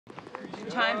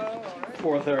Time?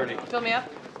 4:30. Fill me up?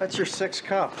 That's your 6th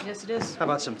cup. Yes, it is. How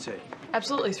about some tea?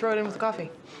 Absolutely. Throw it in with the coffee.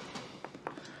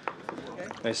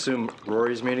 I assume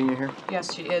Rory's meeting you here?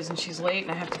 Yes, she is, and she's late,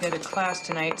 and I have to go to class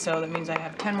tonight, so that means I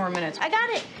have 10 more minutes. I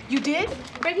got it. You did?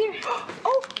 Right here.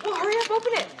 Oh, well, hurry up,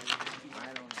 open it.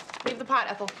 Leave the pot,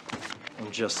 Ethel.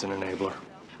 I'm just an enabler.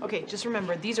 Okay, just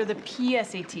remember, these are the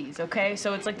PSATs, okay?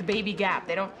 So it's like the baby gap.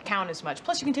 They don't count as much.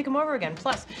 Plus, you can take them over again.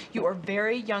 Plus, you are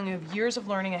very young. You have years of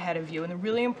learning ahead of you, and the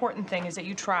really important thing is that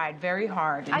you tried very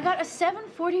hard. I got a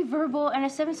 740 verbal and a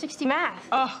 760 math.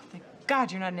 Oh, thank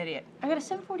God you're not an idiot. I got a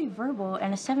 740 verbal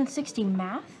and a 760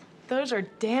 math? Those are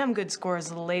damn good scores,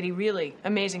 little lady, really.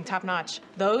 Amazing, top-notch.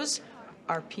 Those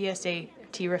are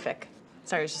PSAT-terrific.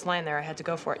 Sorry, I was just lying there. I had to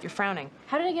go for it. You're frowning.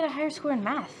 How did I get a higher score in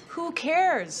math? Who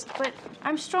cares? But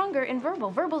I'm stronger in verbal.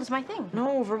 Verbal is my thing.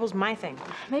 No, verbal's my thing.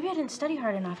 Maybe I didn't study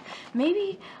hard enough.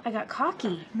 Maybe I got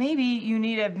cocky. Maybe you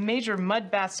need a major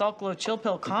mud bath salt glow chill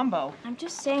pill combo. I'm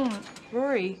just saying.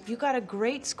 Rory, you got a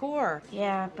great score.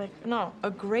 Yeah, but... No,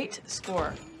 a great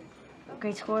score.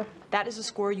 Great score? That is a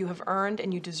score you have earned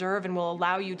and you deserve and will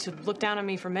allow you to look down on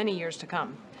me for many years to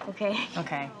come. Okay.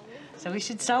 Okay. So we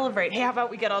should celebrate. Hey, how about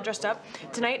we get all dressed up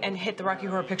tonight and hit the Rocky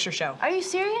Horror Picture Show? Are you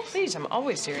serious? Please, I'm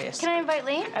always serious. Can I invite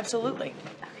Lane? Absolutely.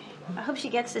 I hope she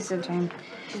gets this in time.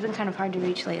 She's been kind of hard to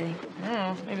reach lately. I don't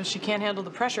know. Maybe she can't handle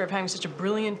the pressure of having such a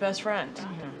brilliant best friend.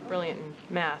 Brilliant in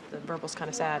math. The verbal's kind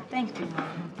of sad. Thank you.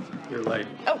 You're late.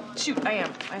 Oh, shoot, I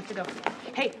am. I have to go.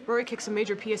 Hey, Rory kicked some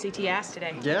major PSAT ass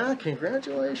today. Yeah,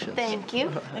 congratulations. Thank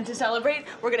you. And to celebrate,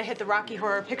 we're gonna hit the Rocky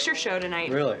Horror Picture Show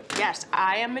tonight. Really? Yes,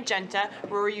 I am Magenta.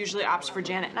 Rory usually opts for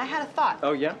Janet. And I had a thought.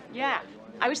 Oh, yeah? Yeah.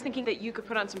 I was thinking that you could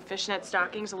put on some fishnet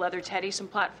stockings, a leather teddy, some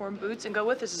platform boots, and go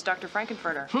with us as Dr.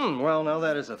 Frankenfurter. Well, now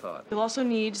that is a thought. You'll also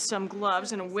need some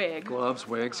gloves and a wig. Gloves,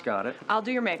 wigs, got it. I'll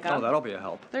do your makeup. Oh, that'll be a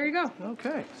help. There you go.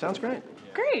 Okay, sounds great.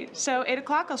 Great. So 8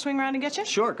 o'clock, I'll swing around and get you?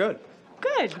 Sure, good.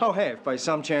 Good. Oh, hey, if by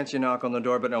some chance you knock on the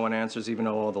door but no one answers even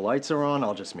though all the lights are on,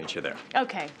 I'll just meet you there.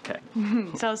 Okay. Okay.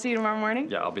 So I'll see you tomorrow morning?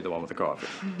 Yeah, I'll be the one with the coffee.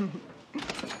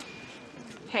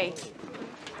 Hey,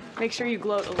 make sure you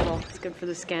gloat a little. It's good for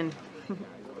the skin.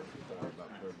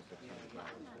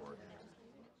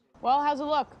 Well, how's it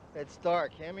look? It's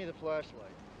dark. Hand me the flashlight.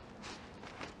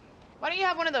 Why don't you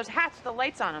have one of those hats with the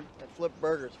lights on them? I flip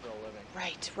burgers for a living.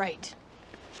 Right, right.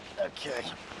 Okay.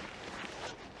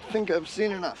 I think I've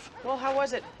seen enough. Well, how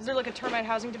was it? Is there like a termite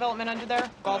housing development under there?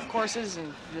 Golf courses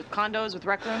and condos with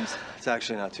rec rooms? It's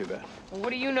actually not too bad. Well, what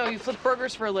do you know? You flip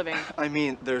burgers for a living. I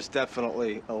mean, there's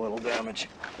definitely a little damage.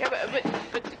 Yeah,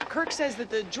 but Kirk says that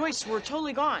the joists were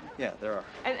totally gone. Yeah, there are.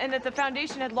 And that the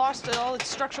foundation had lost all its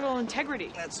structural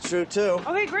integrity. That's true, too.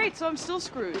 Okay, great. So I'm still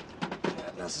screwed.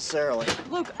 Not necessarily.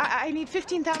 Look, I need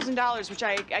 $15,000, which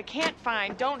I can't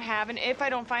find, don't have, and if I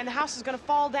don't find, the house is gonna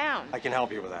fall down. I can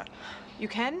help you with that. You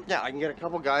can? Yeah, I can get a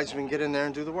couple guys who can get in there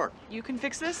and do the work. You can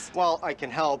fix this? Well, I can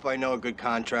help. I know a good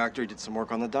contractor. He did some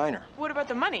work on the diner. What about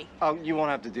the money? Oh, you won't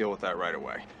have to deal with that right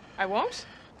away. I won't?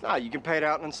 No, you can pay it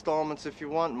out in installments if you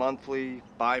want, monthly,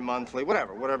 bi-monthly,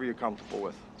 whatever you're comfortable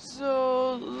with.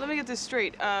 So, let me get this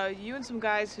straight. You and some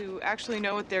guys who actually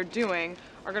know what they're doing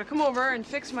are gonna come over and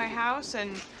fix my house,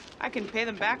 and I can pay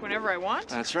them back whenever I want?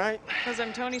 That's right. Because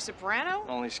I'm Tony Soprano?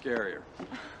 Only scarier.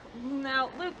 Now,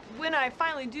 Luke, when I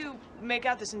finally do make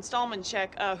out this installment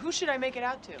check, who should I make it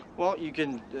out to? Well, you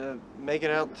can make it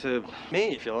out to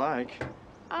me if you like.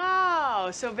 Oh,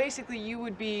 so basically you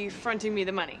would be fronting me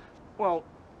the money. Well,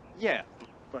 yeah,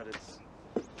 but it's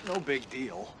no big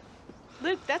deal.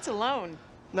 Luke, that's a loan.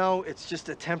 No, it's just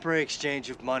a temporary exchange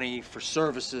of money for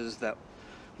services that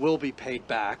will be paid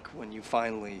back when you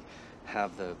finally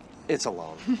have the... It's a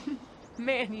loan.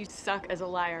 Man, you suck as a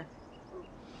liar.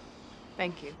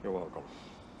 Thank you. You're welcome.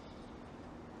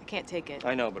 I can't take it.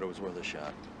 I know, but it was worth a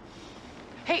shot.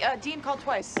 Hey, Dean called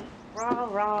twice. Rah,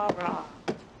 rah, rah.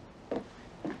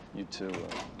 You too.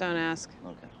 Don't ask.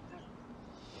 Okay.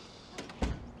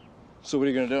 So what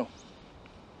are you gonna do?